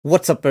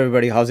What's up,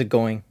 everybody? How's it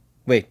going?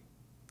 Wait,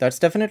 that's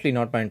definitely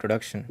not my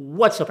introduction.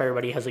 What's up,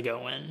 everybody? How's it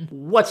going?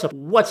 What's up,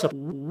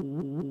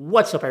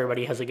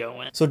 everybody? How's it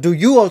going? So, do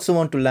you also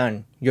want to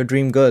land your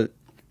dream girl?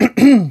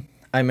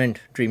 I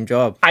meant dream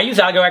job. I use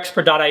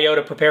AlgoExpert.io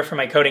to prepare for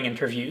my coding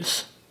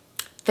interviews.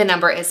 The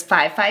number is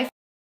 55.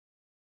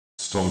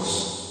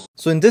 Stonks.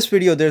 So in this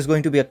video, there's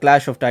going to be a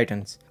clash of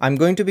titans. I'm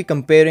going to be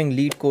comparing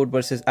LeetCode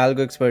versus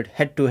AlgoExpert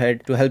head to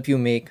head to help you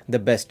make the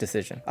best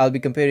decision. I'll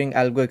be comparing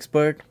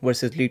AlgoExpert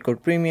versus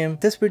LeetCode Premium.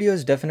 This video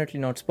is definitely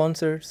not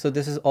sponsored, so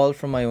this is all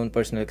from my own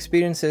personal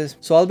experiences.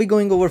 So I'll be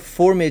going over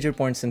 4 major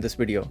points in this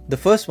video. The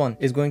first one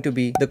is going to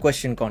be the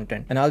question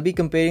content, and I'll be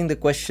comparing the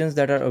questions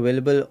that are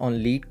available on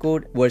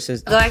LeetCode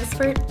versus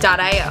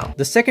AlgoExpert.io.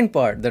 The second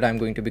part that I'm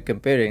going to be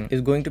comparing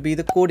is going to be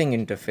the coding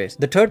interface.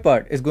 The third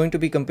part is going to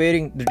be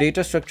comparing the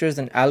data structures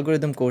and algorithm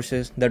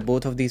courses that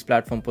both of these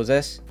platforms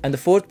possess. And the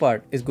fourth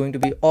part is going to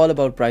be all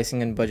about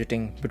pricing and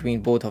budgeting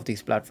between both of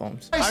these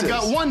platforms. I've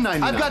got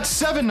 $1.99. I've got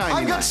 $7.99.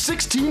 I've got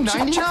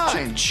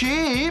 $16.99.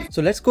 Cheap.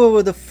 So let's go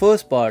over the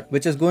first part,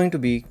 which is going to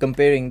be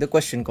comparing the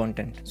question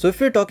content. So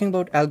if we're talking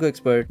about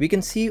AlgoExpert, we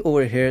can see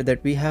over here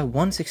that we have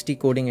 160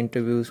 coding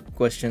interviews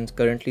questions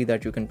currently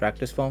that you can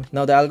practice from.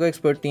 Now the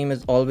AlgoExpert team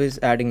is always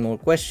adding more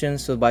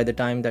questions, so by the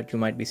time that you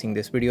might be seeing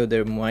this video,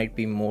 there might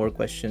be more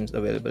questions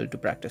available to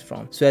practice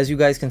from. So as you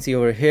guys can see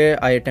over here,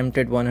 I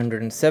attempted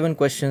 107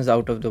 questions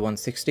out of the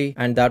 160,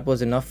 and that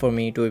was enough for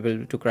me to be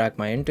able to crack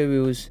my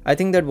interviews. I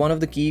think that one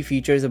of the key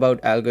features about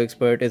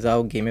AlgoExpert is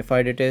how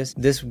gamified it is.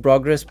 This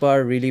progress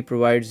bar really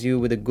provides you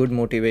with a good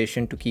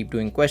motivation to keep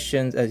doing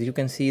questions. As you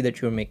can see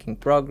that you're making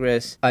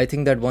progress. I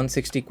think that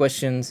 160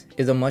 questions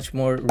is a much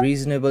more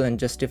reasonable and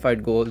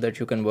justified goal that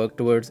you can work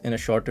towards in a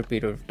shorter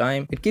period of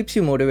time. It keeps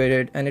you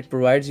motivated and it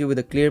provides you with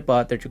a clear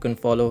path that you can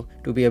follow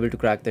to be able to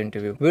crack the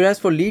interview. Whereas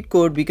for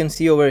LeetCode, we can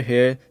see over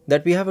here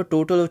that we have a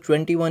total of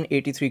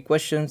 2183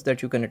 questions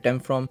that you can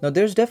attempt from. Now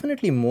there's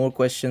definitely more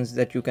questions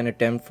that you can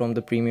attempt from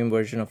the premium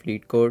version of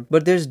LeetCode,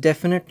 but there's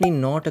definitely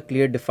not a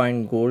clear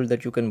defined goal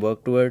that you can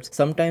work towards.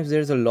 Sometimes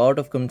there's a lot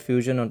of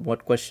confusion on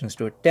what questions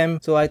to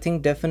attempt. So I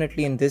think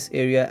definitely in this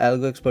area,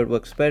 AlgoExpert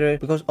works better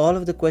because all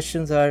of the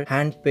questions are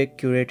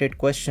hand-picked, curated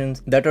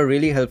questions that are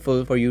really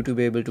helpful for you to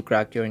be able to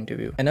crack your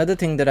interview. Another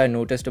thing that I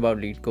noticed about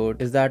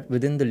LeetCode is that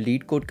within the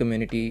LeetCode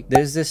community,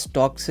 there's this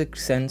toxic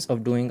sense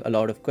of doing a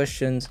lot of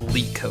questions.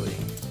 Leet coding.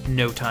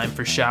 No time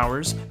for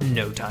showers,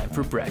 no time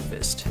for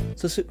breakfast.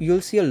 So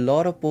you'll see a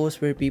lot of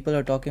posts where people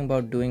are talking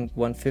about doing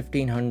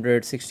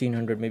 1500,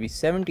 1600, maybe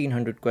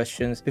 1700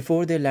 questions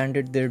before they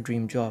landed their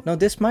dream job. Now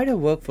this might have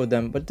worked for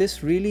them, but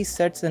this really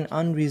sets an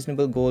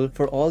unreasonable goal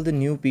for all the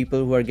new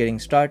people who are getting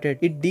started.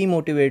 It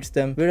demotivates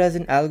them, whereas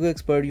in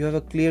AlgoExpert you have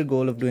a clear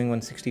goal of doing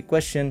 160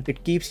 questions.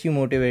 It keeps you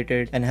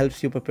motivated and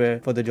helps you prepare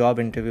for the job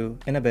interview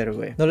in a better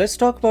way. Now let's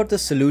talk about the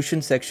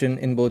solution section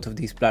in both of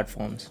these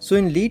platforms. So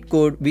in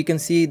LeetCode, we can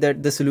see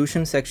that the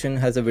solution section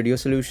has a video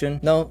solution.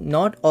 Now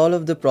not all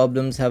of the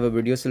problems have a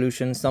video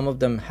solution. Some of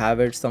them have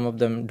it, some of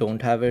them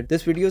don't have it.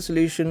 This video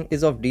solution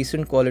is of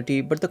decent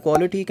quality, but the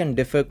quality can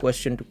differ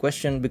question to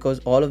question because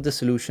all of the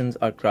solutions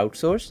are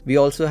crowdsourced. We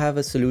also have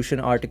a solution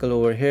article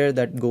over here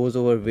that goes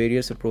over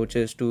various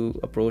approaches to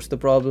approach the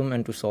problem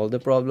and to solve the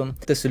problem.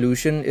 The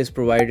solution is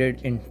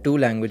provided in 2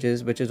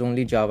 languages, which is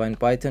only Java and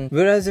Python.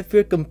 Whereas if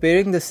we're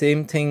comparing the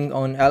same thing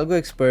on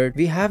AlgoExpert,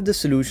 we have the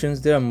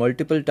solutions. There are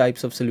multiple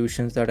types of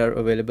solutions that are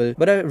available,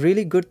 but a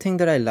really good thing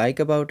that I like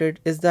about it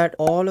is that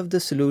all of the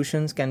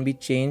solutions can be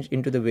changed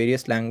into the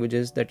various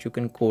languages that you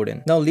can code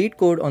in. Now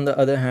LeetCode, on the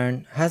other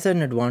hand, has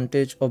an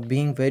advantage of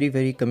being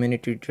very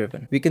community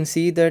driven. We can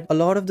see that a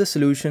lot of the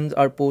solutions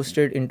are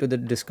posted into the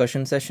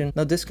discussion session.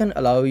 Now this can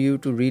allow you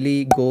to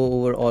really go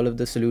over all of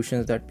the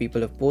solutions that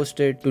people have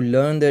posted, to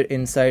learn their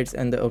insights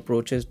and the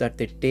approaches that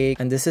they take,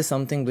 and this is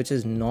something which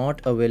is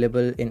not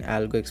available in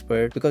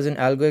AlgoExpert, because in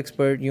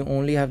AlgoExpert you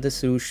only have the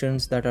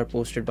solutions that are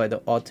posted by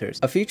the authors.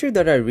 A feature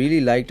that I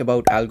really liked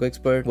about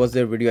AlgoExpert was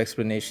their video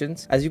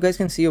explanations. As you guys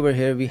can see over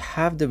here, we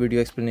have the video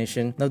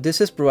explanation. Now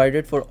this is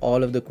provided for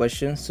all of the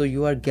questions, so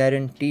you are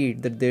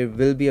guaranteed that there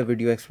will be a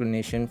video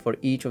explanation for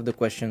each of the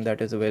questions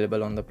that is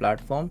available on the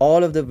platform.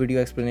 All of the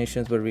video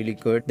explanations were really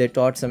good. They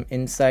taught some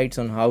insights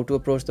on how to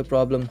approach the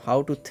problem,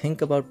 how to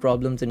think about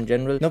problems in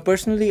general. Now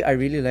personally, I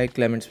really like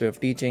Clement's way of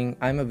teaching.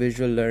 I'm a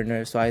visual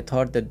learner, so I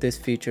thought that this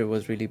feature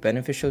was really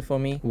beneficial for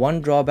me.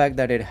 One drawback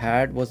that it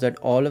had was that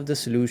all of the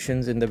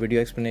solutions in the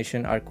video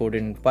explanation are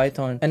coded in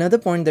Python. Another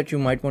point that you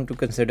might want to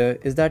consider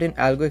is that in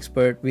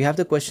AlgoExpert, we have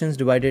the questions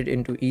divided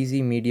into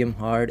easy, medium,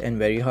 hard, and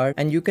very hard,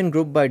 and you can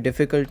group by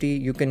difficulty,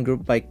 you can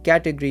group by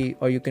category,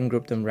 or you can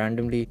group them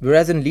randomly.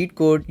 Whereas in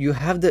LeetCode, you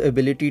have the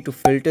ability to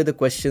filter the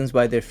questions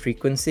by their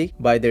frequency,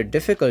 by their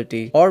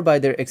difficulty, or by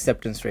their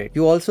acceptance rate.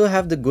 You also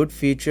have the good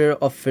feature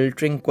of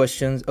filtering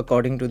questions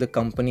according to the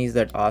companies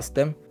that ask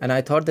them, and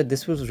I thought that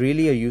this was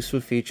really a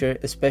useful feature,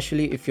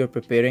 especially if you're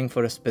preparing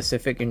for a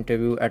specific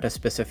interview at a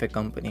specific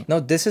company. Now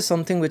this is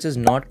something which is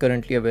not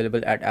currently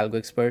available at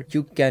AlgoExpert.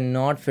 You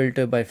cannot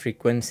filter by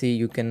frequency,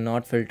 you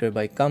cannot filter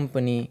by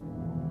company.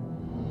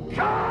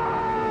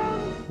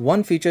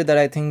 One feature that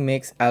I think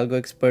makes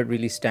AlgoExpert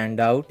really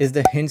stand out is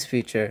the hints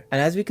feature. And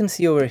as we can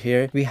see over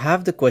here, we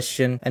have the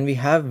question and we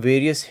have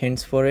various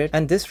hints for it.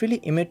 And this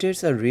really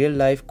imitates a real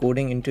life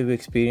coding interview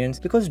experience,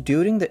 because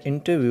during the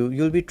interview,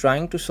 you'll be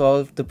trying to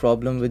solve the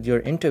problem with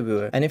your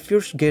interviewer. And if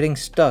you're getting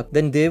stuck,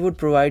 then they would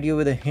provide you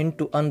with a hint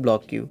to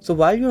unblock you. So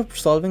while you're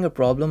solving a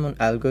problem on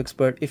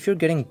AlgoExpert, if you're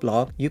getting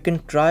blocked, you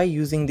can try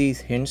using these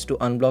hints to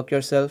unblock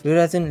yourself.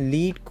 Whereas in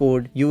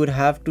LeetCode, you would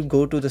have to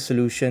go to the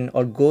solution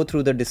or go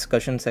through the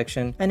discussion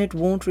section, and it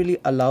won't really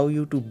allow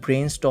you to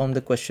brainstorm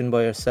the question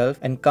by yourself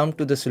and come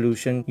to the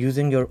solution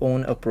using your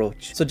own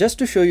approach. So just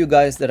to show you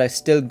guys that I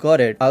still got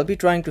it, I'll be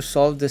trying to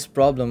solve this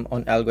problem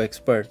on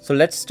AlgoExpert. So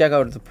let's check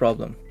out the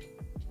problem.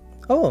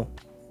 Oh,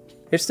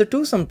 it's the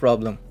two-sum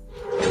problem.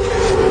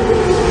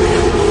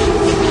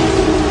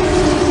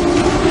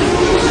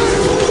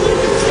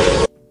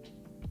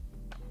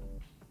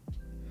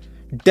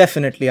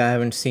 Definitely I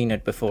haven't seen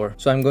it before,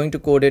 so I'm going to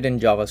code it in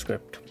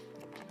JavaScript.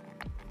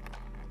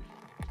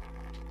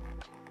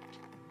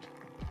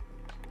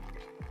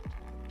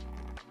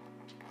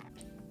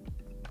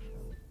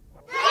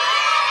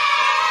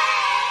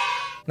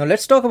 Now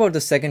let's talk about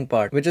the second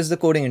part, which is the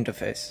coding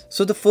interface.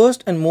 So the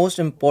first and most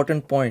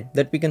important point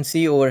that we can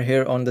see over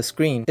here on the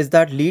screen is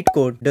that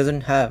LeetCode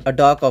doesn't have a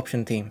dark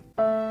option theme.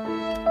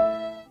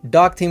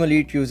 Dark theme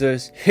elite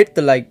users, hit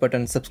the like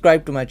button,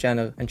 subscribe to my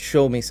channel and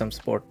show me some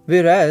support.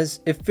 Whereas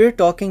if we're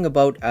talking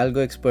about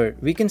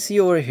AlgoExpert, we can see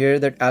over here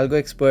that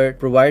AlgoExpert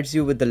provides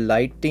you with the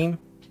light theme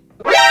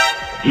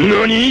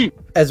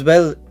as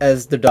well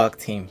as the dark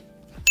theme.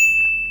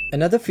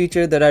 Another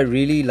feature that I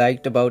really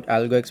liked about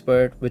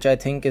AlgoExpert, which I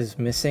think is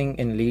missing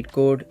in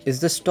LeetCode,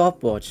 is the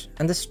stopwatch.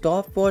 And the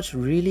stopwatch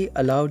really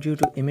allowed you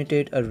to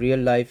imitate a real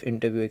life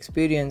interview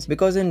experience,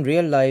 because in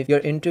real life, your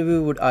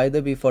interview would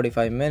either be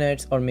 45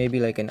 minutes or maybe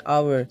like an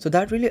hour. So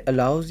that really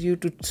allows you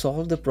to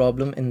solve the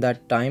problem in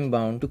that time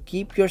bound, to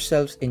keep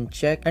yourselves in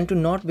check and to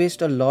not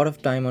waste a lot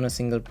of time on a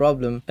single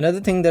problem. Another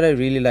thing that I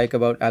really like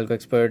about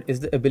AlgoExpert is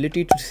the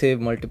ability to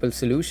save multiple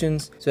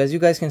solutions. So as you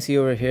guys can see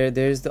over here,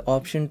 there is the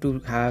option to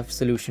have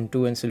solution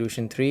 2 and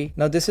solution 3.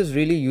 Now this is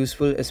really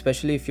useful,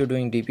 especially if you're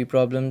doing DP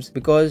problems,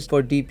 because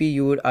for DP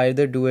you would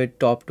either do it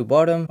top to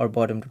bottom or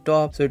bottom to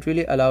top. So it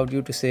really allowed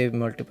you to save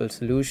multiple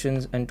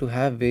solutions and to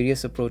have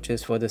various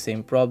approaches for the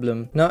same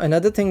problem. Now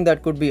another thing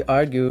that could be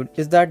argued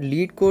is that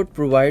LeetCode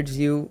provides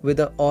you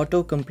with an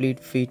autocomplete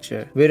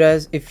feature,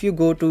 whereas if you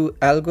go to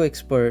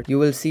AlgoExpert, you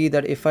will see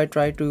that if I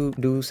try to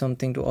do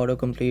something to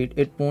autocomplete,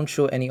 it won't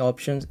show any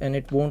options and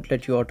it won't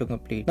let you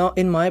autocomplete. Now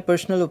in my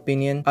personal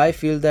opinion, I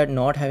feel that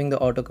not having the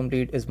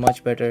autocomplete is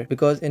much better,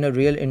 because in a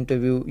real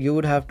interview you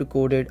would have to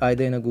code it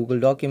either in a Google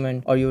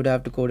document or you would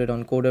have to code it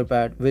on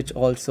CoderPad, which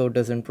also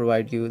doesn't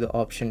provide you the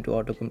option to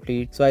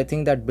autocomplete. So I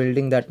think that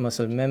building that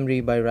muscle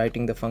memory by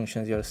writing the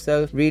functions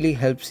yourself really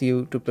helps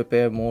you to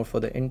prepare more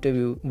for the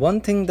interview. One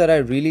thing that I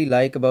really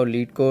like about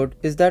LeetCode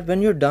is that when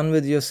you're done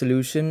with your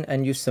solution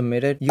and you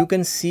submit it, you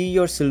can see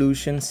your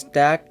solution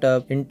stacked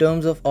up in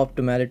terms of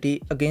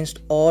optimality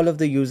against all of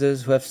the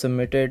users who have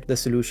submitted the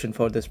solution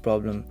for this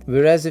problem.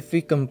 Whereas if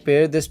we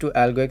compare this to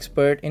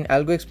AlgoExpert, in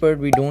AlgoExpert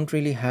we don't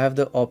really have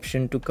the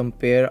option to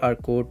compare our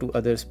code to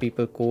others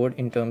people code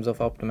in terms of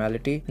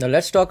optimality. Now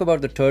let's talk about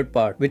the third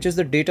part, which is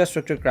the data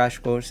structure crash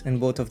course in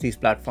both of these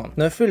platforms.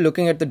 Now if we're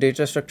looking at the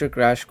data structure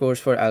crash course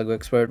for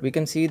AlgoExpert, we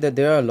can see that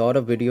there are a lot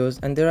of videos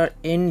and there are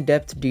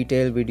in-depth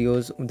detailed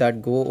videos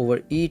that go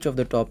over each of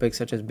the topics,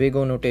 such as big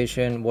O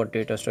notation, what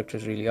data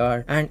structures really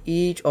are, and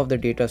each of the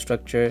data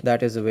structure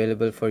that is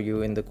available for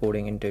you in the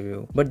coding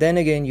interview. But then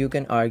again, you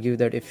can argue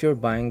that if you're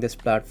buying this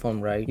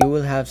platform right, you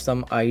will have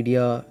some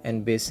idea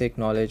and basic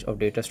knowledge of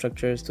data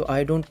structures. So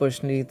I don't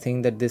personally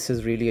think that this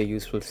is really a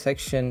useful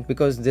section,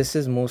 because this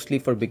is mostly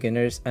for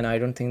beginners and I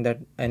don't think that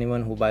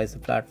anyone who buys the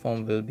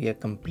platform will be a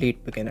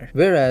complete beginner.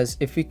 Whereas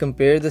if we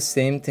compare the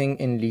same thing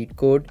in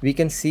LeetCode, we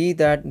can see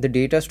that the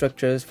data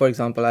structures, for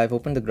example, I've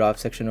opened the graph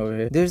section over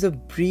here, there's a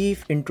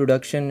brief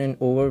introduction and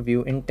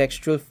overview in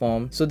textual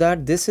form, so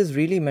that this is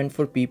really meant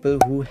for people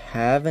who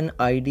have an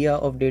idea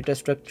of data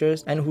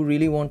structures and who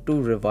really want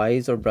to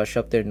revise or brush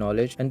up their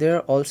knowledge. And there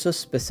are also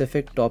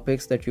specific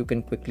topics that you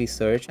can quickly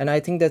search, and I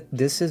think that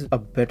this is a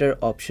better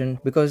option,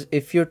 because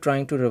if you're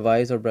trying to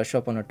revise or brush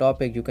up on a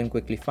topic, you can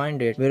quickly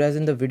find it, whereas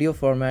in the video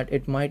format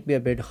it might be a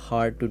bit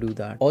hard to do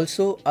that.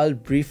 Also, I'll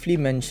briefly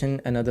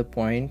mention another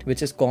point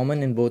which is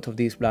common in both of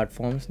these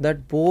platforms,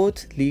 that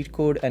both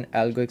LeetCode and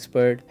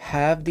AlgoExpert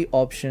have the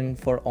option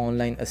for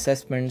online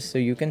assessments, so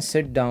you can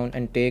sit down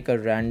and take a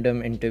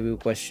random interview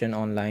question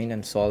online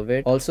and solve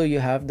it. Also, you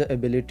have the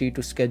ability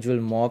to schedule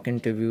mock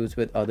interviews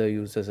with other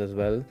users as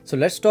well. So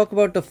let's talk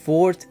about the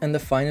fourth fifth and the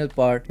final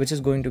part, which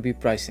is going to be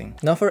pricing.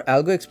 Now for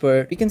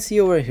AlgoExpert, we can see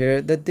over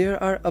here that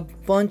there are a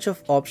bunch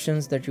of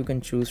options that you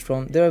can choose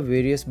from. There are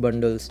various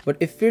bundles, but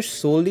if we're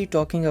solely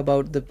talking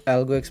about the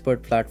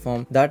AlgoExpert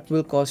platform, that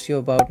will cost you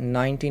about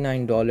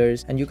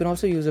 $99, and you can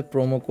also use a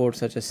promo code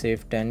such as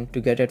SAVE10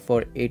 to get it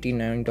for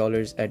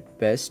 $89 at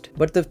best.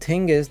 But the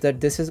thing is that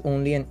this is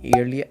only an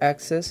yearly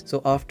access,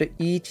 so after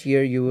each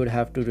year you would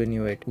have to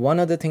renew it. One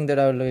other thing that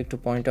I would like to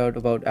point out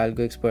about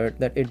AlgoExpert,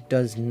 that it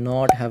does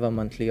not have a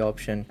monthly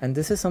option, and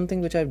this is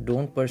something which I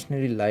don't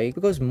personally like,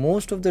 because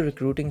most of the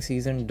recruiting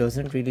season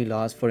doesn't really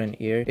last for an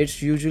year.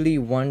 It's usually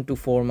 1 to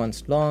 4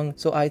 months long,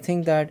 so I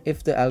think that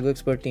if the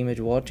AlgoExpert team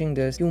is watching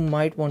this, you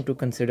might want to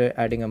consider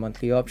adding a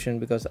monthly option,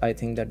 because I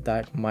think that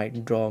that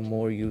might draw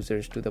more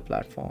users to the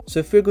platform. So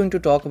if we're going to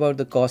talk about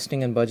the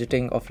costing and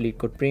budgeting of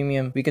LeetCode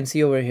Premium, we can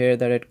see over here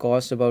that it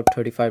costs about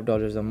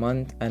 $35 a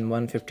month and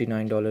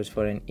 $159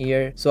 for an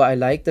year. So I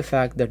like the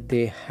fact that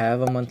they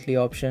have a monthly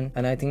option,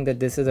 and I think that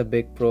this is a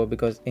big pro,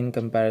 because in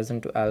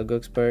comparison to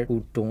AlgoExpert,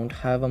 who don't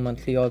have a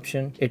monthly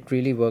option, it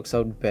really works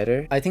out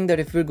better. I think that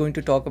if we're going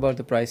to talk about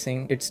the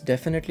pricing, it's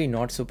definitely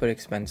not super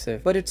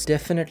expensive, but it's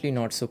definitely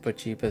not super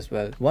cheap as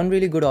well. One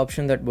really good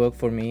option that worked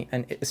for me,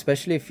 and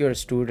especially if you're a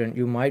student,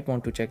 you might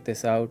want to check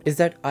this out, is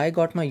that I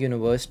got my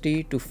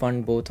university to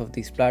fund both of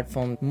these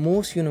platforms.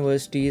 Most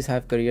universities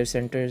have career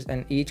centers,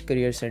 and each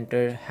career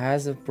center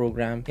has a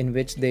program in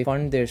which they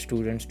fund their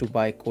students to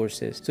buy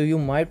courses. So you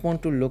might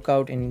want to look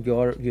out in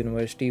your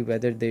university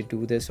whether they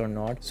do this or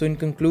not. So in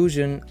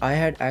conclusion, I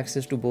had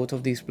access to both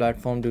of these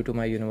platforms due to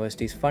my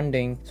university's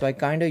funding, so I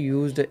kind of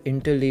used the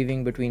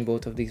interleaving between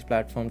both of these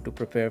platforms to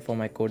prepare for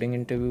my coding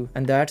interview.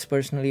 And that's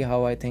personally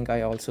how I think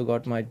I also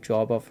got my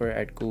job offer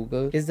at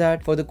Google, is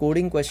that for the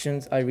coding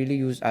questions I really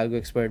used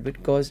AlgoExpert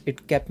because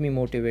it kept me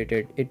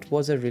motivated. It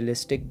was a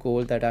realistic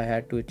goal that I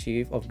had to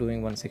achieve of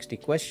doing 160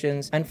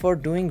 questions, and for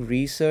doing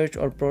research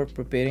or for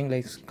preparing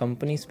like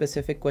company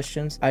specific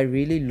questions, I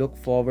really look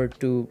forward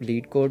to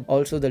LeetCode.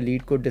 Also, the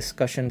LeetCode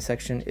discussion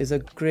section is a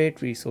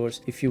great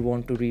resource if you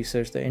want to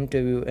research the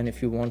interview and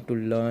if you want to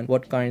learn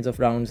what kinds of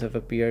rounds have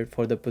appeared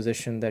for the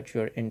position that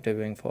you're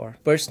interviewing for.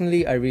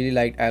 Personally, I really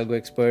liked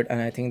AlgoExpert,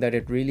 and I think that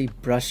it really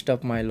brushed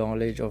up my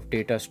knowledge of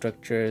data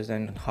structures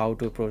and how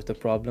to approach the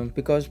problem,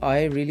 because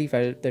I really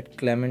felt that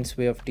Clement's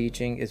way of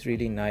teaching is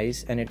really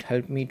nice and it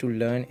helped me to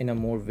learn in a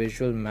more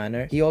visual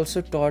manner. He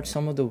also taught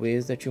some of the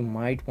ways that you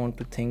might want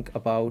to think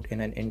about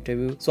in an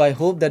interview. So I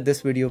hope that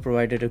this video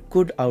provided a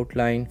good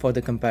outline for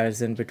the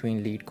comparison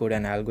between LeetCode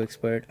and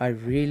AlgoExpert. I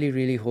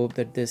really hope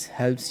that this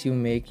helps you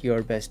make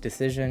your best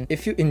decision.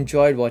 If you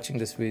enjoyed watching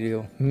this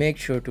video, make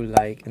sure to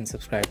like and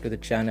subscribe to the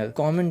channel.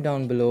 Comment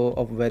down below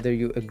of whether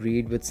you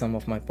agreed with some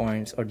of my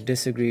points or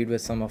disagreed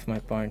with some of my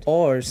points,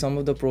 or some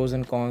of the pros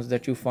and cons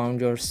that you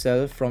found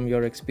yourself from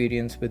your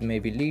experience with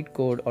maybe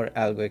LeetCode or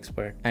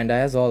AlgoExpert. And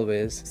as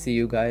always, see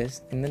you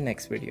guys in the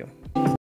next video.